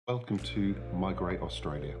Welcome to Migrate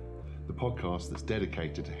Australia, the podcast that's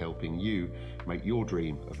dedicated to helping you make your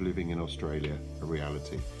dream of living in Australia a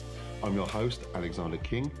reality. I'm your host, Alexander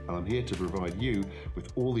King, and I'm here to provide you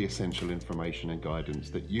with all the essential information and guidance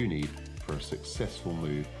that you need for a successful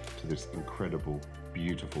move to this incredible,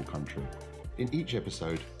 beautiful country. In each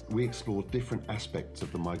episode, we explore different aspects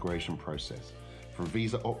of the migration process, from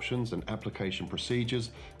visa options and application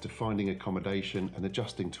procedures to finding accommodation and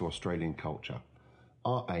adjusting to Australian culture.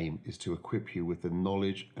 Our aim is to equip you with the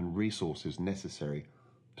knowledge and resources necessary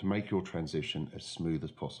to make your transition as smooth as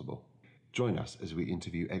possible. Join us as we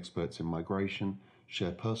interview experts in migration, share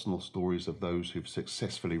personal stories of those who've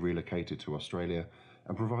successfully relocated to Australia,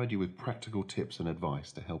 and provide you with practical tips and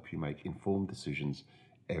advice to help you make informed decisions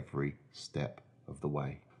every step of the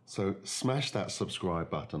way. So smash that subscribe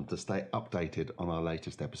button to stay updated on our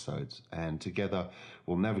latest episodes, and together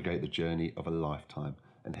we'll navigate the journey of a lifetime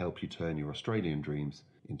and help you turn your Australian dreams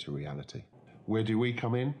into reality. Where do we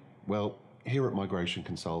come in? Well, here at Migration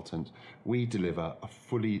Consultant, we deliver a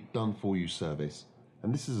fully done-for-you service,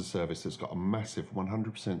 and this is a service that's got a massive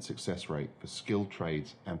 100% success rate for skilled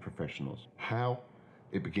trades and professionals. How?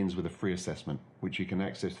 It begins with a free assessment, which you can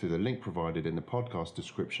access through the link provided in the podcast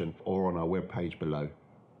description or on our webpage below.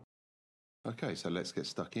 Okay, so let's get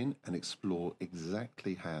stuck in and explore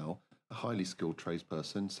exactly how a highly skilled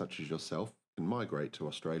tradesperson such as yourself can migrate to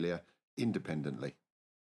Australia independently.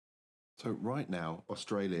 So right now,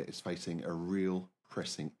 Australia is facing a real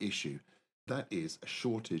pressing issue. That is a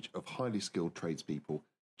shortage of highly skilled tradespeople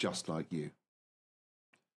just like you.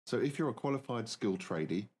 So if you're a qualified skilled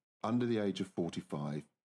tradie under the age of 45,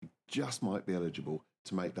 you just might be eligible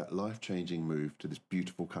to make that life-changing move to this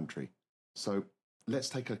beautiful country. So let's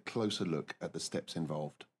take a closer look at the steps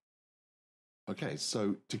involved. Okay,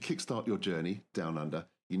 so to kickstart your journey down under,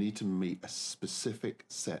 you need to meet a specific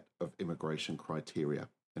set of immigration criteria.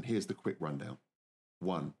 And here's the quick rundown.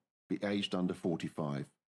 1. Be aged under 45.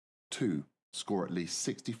 2. Score at least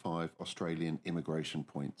 65 Australian immigration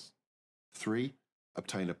points. 3.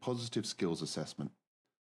 Obtain a positive skills assessment.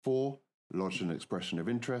 4. Lodge an expression of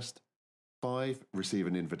interest. 5. Receive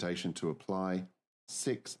an invitation to apply.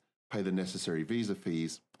 6. Pay the necessary visa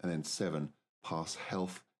fees. And then 7. Pass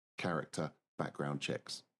health, character, background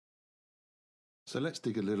checks. So let's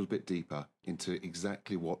dig a little bit deeper into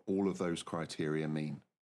exactly what all of those criteria mean.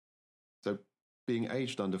 So being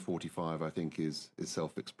aged under 45, I think, is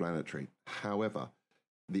self-explanatory. However,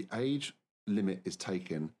 the age limit is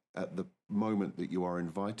taken at the moment that you are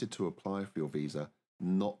invited to apply for your visa,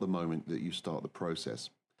 not the moment that you start the process.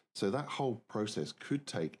 So that whole process could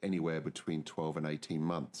take anywhere between 12 and 18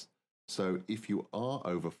 months. So if you are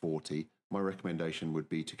over 40, my recommendation would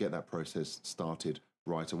be to get that process started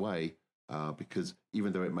right away, because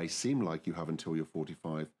even though it may seem like you have until you're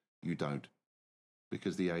 45, you don't,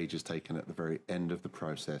 because the age is taken at the very end of the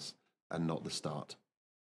process and not the start.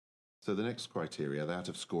 So the next criteria, that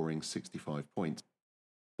of scoring 65 points,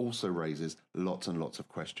 also raises lots and lots of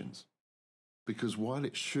questions. Because while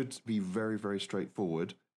it should be very, very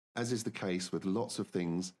straightforward, as is the case with lots of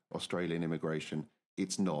things Australian immigration,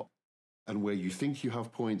 it's not. And where you think you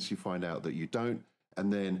have points, you find out that you don't.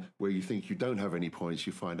 And then where you think you don't have any points,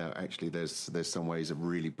 you find out actually there's some ways of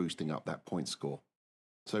really boosting up that point score.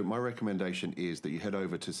 So my recommendation is that you head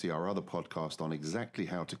over to see our other podcast on exactly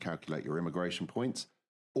how to calculate your immigration points,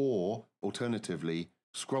 or alternatively,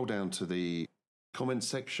 scroll down to the comments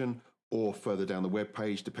section or further down the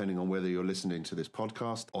webpage, depending on whether you're listening to this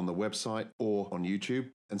podcast on the website or on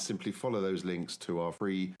YouTube, and simply follow those links to our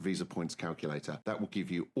free visa points calculator. That will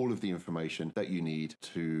give you all of the information that you need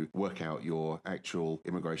to work out your actual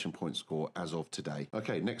immigration point score as of today.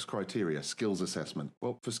 Okay, next criteria, skills assessment.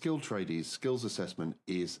 Well, for skilled tradies, skills assessment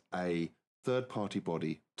is a third-party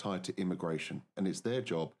body tied to immigration, and it's their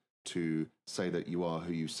job to say that you are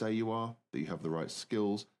who you say you are, that you have the right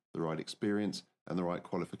skills, the right experience, and the right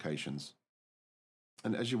qualifications.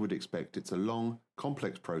 And as you would expect, it's a long,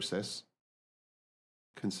 complex process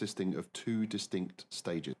consisting of 2 distinct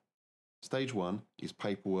stages. Stage 1 is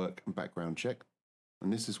paperwork and background check,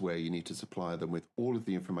 and this is where you need to supply them with all of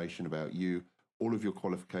the information about you, all of your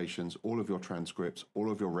qualifications, all of your transcripts,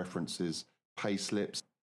 all of your references, pay slips,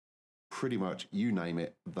 pretty much you name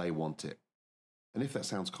it, they want it. And if that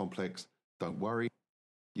sounds complex, don't worry.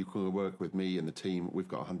 You can work with me and the team. We've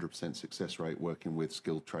got a 100% success rate working with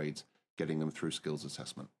skilled trades, getting them through skills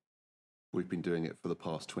assessment. We've been doing it for the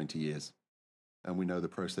past 20 years, and we know the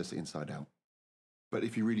process inside out. But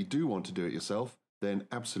if you really do want to do it yourself, then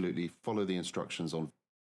absolutely follow the instructions on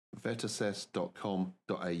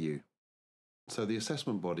vetassess.com.au. So the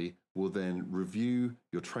assessment body will then review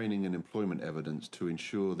your training and employment evidence to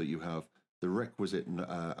ensure that you have the requisite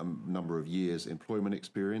number of years employment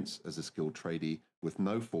experience as a skilled tradie with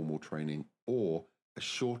no formal training, or a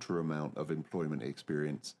shorter amount of employment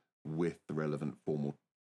experience with the relevant formal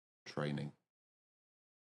training.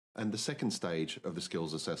 And the second stage of the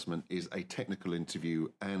skills assessment is a technical interview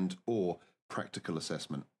and or practical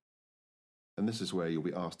assessment. And this is where you'll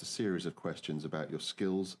be asked a series of questions about your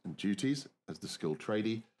skills and duties as the skilled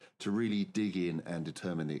tradie to really dig in and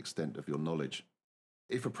determine the extent of your knowledge.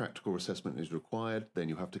 If a practical assessment is required, then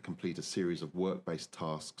you have to complete a series of work-based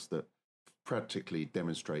tasks that practically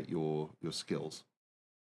demonstrate your skills.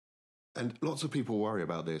 And lots of people worry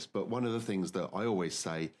about this, but one of the things that I always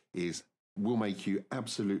say is we'll make you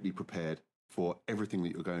absolutely prepared for everything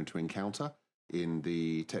that you're going to encounter in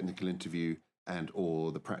the technical interview and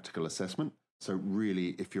or the practical assessment. So really,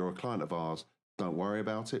 if you're a client of ours, don't worry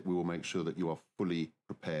about it. We will make sure that you are fully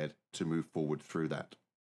prepared to move forward through that.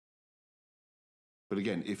 But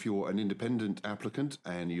again, if you're an independent applicant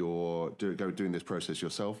and you're doing this process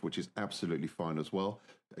yourself, which is absolutely fine as well,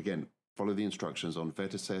 again, follow the instructions on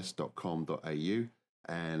vetassess.com.au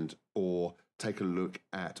and or take a look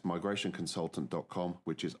at migrationconsultant.com,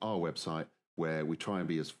 which is our website, where we try and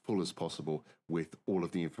be as full as possible with all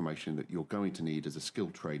of the information that you're going to need as a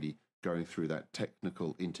skilled tradie going through that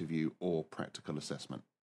technical interview or practical assessment.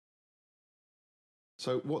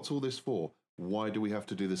 So what's all this for? Why do we have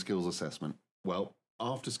to do the skills assessment? Well,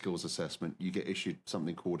 after skills assessment, you get issued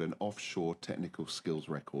something called an offshore technical skills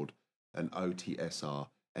record, an OTSR.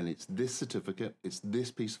 And it's this certificate, it's this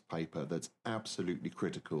piece of paper that's absolutely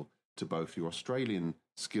critical to both your Australian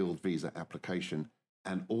skilled visa application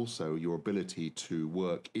and also your ability to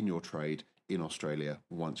work in your trade in Australia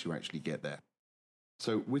once you actually get there.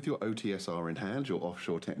 So with your OTSR in hand, your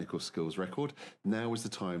offshore technical skills record, now is the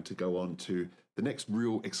time to go on to the next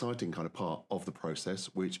real exciting kind of part of the process,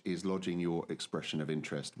 which is lodging your expression of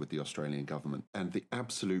interest with the Australian government. And the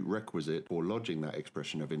absolute requisite for lodging that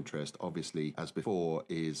expression of interest, obviously, as before,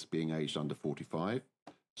 is being aged under 45,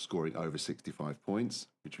 scoring over 65 points,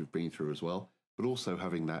 which we've been through as well, but also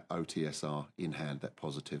having that OTSR in hand, that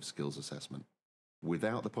positive skills assessment.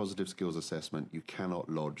 Without the positive skills assessment, you cannot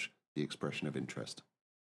lodge the expression of interest.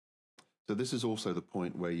 So this is also the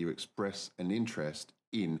point where you express an interest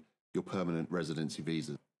in your permanent residency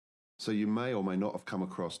visa. So you may or may not have come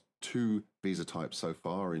across two visa types so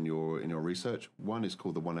far in your research. One is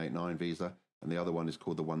called the 189 visa and the other one is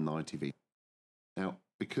called the 190 visa. Now,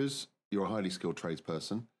 because you're a highly skilled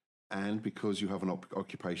tradesperson and because you have an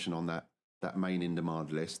occupation on that main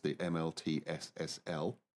in-demand list, the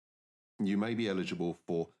MLTSSL, you may be eligible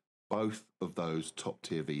for both of those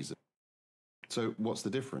top-tier visas. So what's the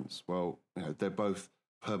difference? Well, they're both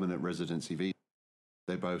permanent residency visas.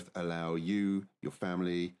 They both allow you, your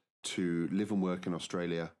family, to live and work in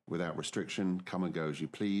Australia without restriction, come and go as you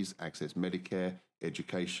please, access Medicare,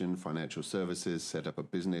 education, financial services, set up a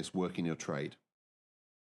business, work in your trade.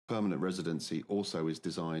 Permanent residency also is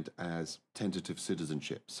designed as tentative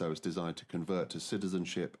citizenship, so it's designed to convert to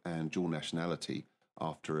citizenship and dual nationality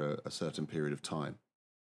after a certain period of time.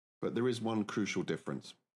 But there is one crucial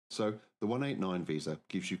difference. So the 189 visa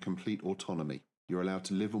gives you complete autonomy. You're allowed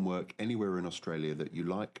to live and work anywhere in Australia that you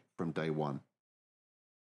like from day one.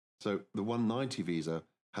 So the 190 visa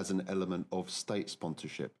has an element of state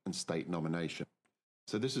sponsorship and state nomination.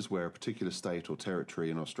 So this is where a particular state or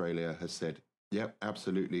territory in Australia has said, yep,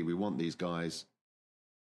 absolutely, we want these guys.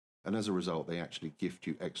 And as a result, they actually gift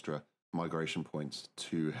you extra migration points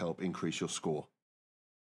to help increase your score.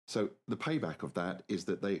 So the payback of that is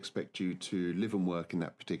that they expect you to live and work in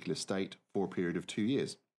that particular state for a period of 2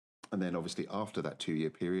 years. And then obviously after that 2-year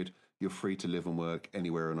period, you're free to live and work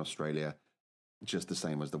anywhere in Australia, just the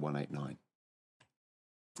same as the 189.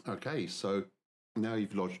 Okay, so now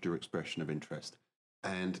you've lodged your expression of interest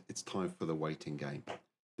and it's time for the waiting game.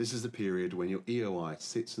 This is the period when your EOI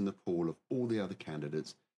sits in the pool of all the other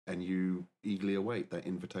candidates and you eagerly await that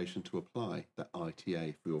invitation to apply, that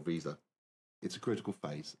ITA for your visa. It's a critical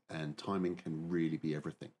phase and timing can really be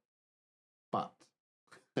everything. But,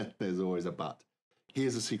 there's always a but.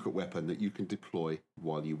 Here's a secret weapon that you can deploy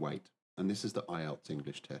while you wait. And this is the IELTS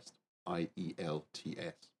English test,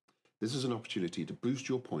 IELTS. This is an opportunity to boost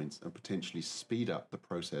your points and potentially speed up the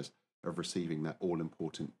process of receiving that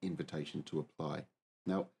all-important invitation to apply.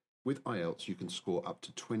 Now, with IELTS, you can score up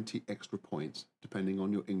to 20 extra points depending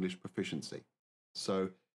on your English proficiency. So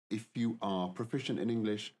if you are proficient in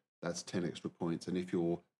English, that's 10 extra points. And if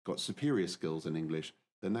you've got superior skills in English,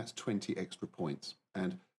 then that's 20 extra points.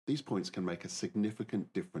 And these points can make a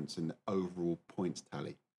significant difference in the overall points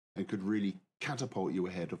tally and could really catapult you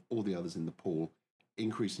ahead of all the others in the pool,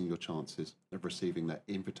 increasing your chances of receiving that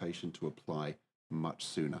invitation to apply much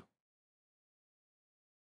sooner.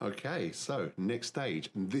 Okay, so next stage,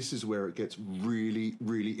 and this is where it gets really,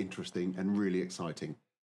 really interesting and really exciting.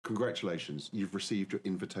 Congratulations, you've received your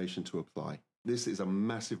invitation to apply. This is a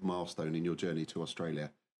massive milestone in your journey to Australia.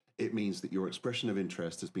 It means that your expression of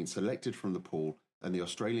interest has been selected from the pool, and the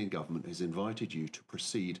Australian government has invited you to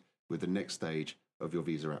proceed with the next stage of your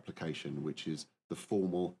visa application, which is the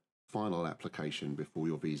formal final application before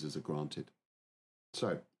your visas are granted.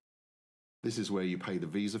 So this is where you pay the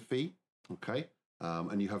visa fee, okay?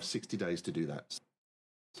 And you have 60 days to do that.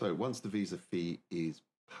 So once the visa fee is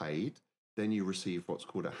paid, then you receive what's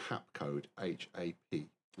called a HAP code, HAP. And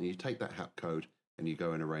you take that HAP code and you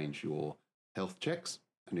go and arrange your health checks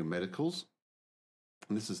and your medicals.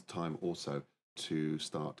 And this is time also to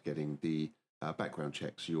start getting the background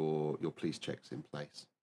checks, your police checks in place.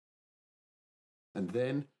 And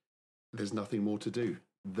then there's nothing more to do.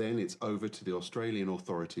 Then it's over to the Australian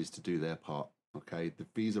authorities to do their part. Okay, the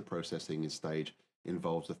visa processing stage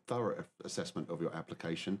involves a thorough assessment of your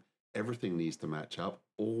application. Everything needs to match up.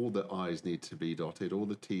 All the I's need to be dotted. All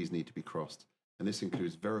the T's need to be crossed. And this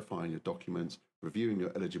includes verifying your documents, reviewing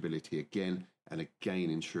your eligibility again, and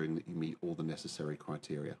again ensuring that you meet all the necessary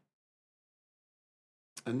criteria.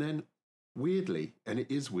 And then weirdly, and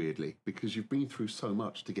it is weirdly because you've been through so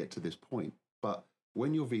much to get to this point, but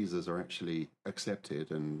when your visas are actually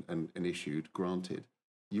accepted and issued, granted,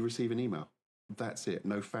 you receive an email. That's it.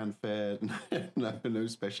 No fanfare, no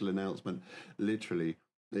special announcement. Literally,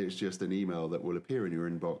 it's just an email that will appear in your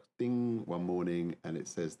inbox, ding, one morning, and it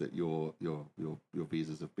says that your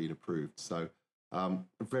visas have been approved. So, a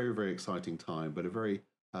very, very exciting time, but a very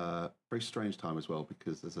strange time as well,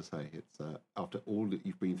 because, as I say, it's after all that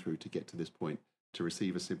you've been through to get to this point, to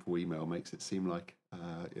receive a simple email makes it seem like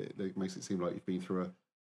you've been through a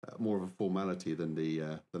more of a formality than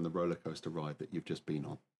the roller coaster ride that you've just been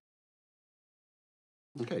on.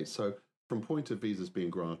 Okay, so from point of visas being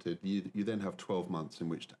granted, you then have 12 months in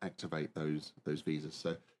which to activate those visas.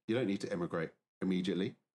 So you don't need to emigrate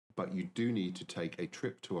immediately, but you do need to take a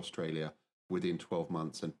trip to Australia within 12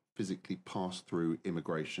 months and physically pass through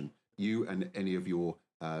immigration. You and any of your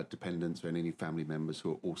dependents or any family members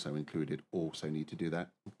who are also included also need to do that.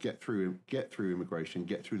 Get through immigration,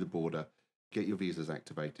 get through the border, get your visas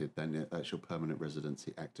activated, then that's your permanent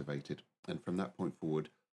residency activated. And from that point forward,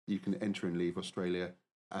 you can enter and leave Australia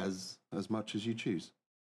as much as you choose.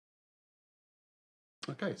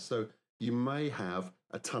 Okay, so you may have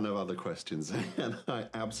a ton of other questions, and I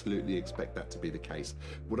absolutely expect that to be the case.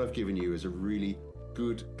 What I've given you is a really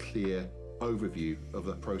good, clear overview of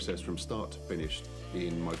the process from start to finish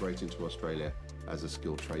in migrating to Australia as a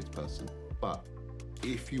skilled tradesperson. But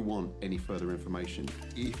if you want any further information,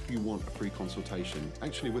 if you want a free consultation,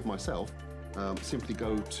 actually with myself, simply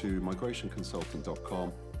go to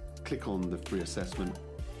migrationconsultant.com, click on the free assessment,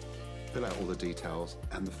 fill out all the details,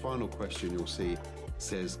 and the final question you'll see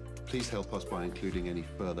says, please help us by including any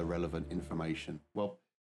further relevant information. Well,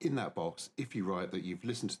 in that box, if you write that you've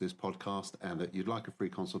listened to this podcast and that you'd like a free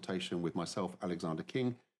consultation with myself, Alexander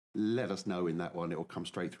King, let us know in that one. It will come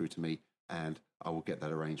straight through to me and I will get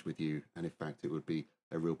that arranged with you. And in fact, it would be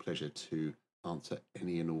a real pleasure to answer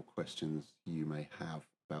any and all questions you may have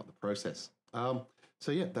about the process.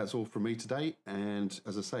 So yeah, that's all from me today. And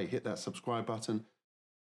as I say, hit that subscribe button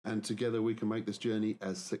and together we can make this journey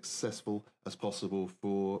as successful as possible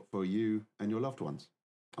for you and your loved ones.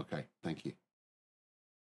 Okay, thank you.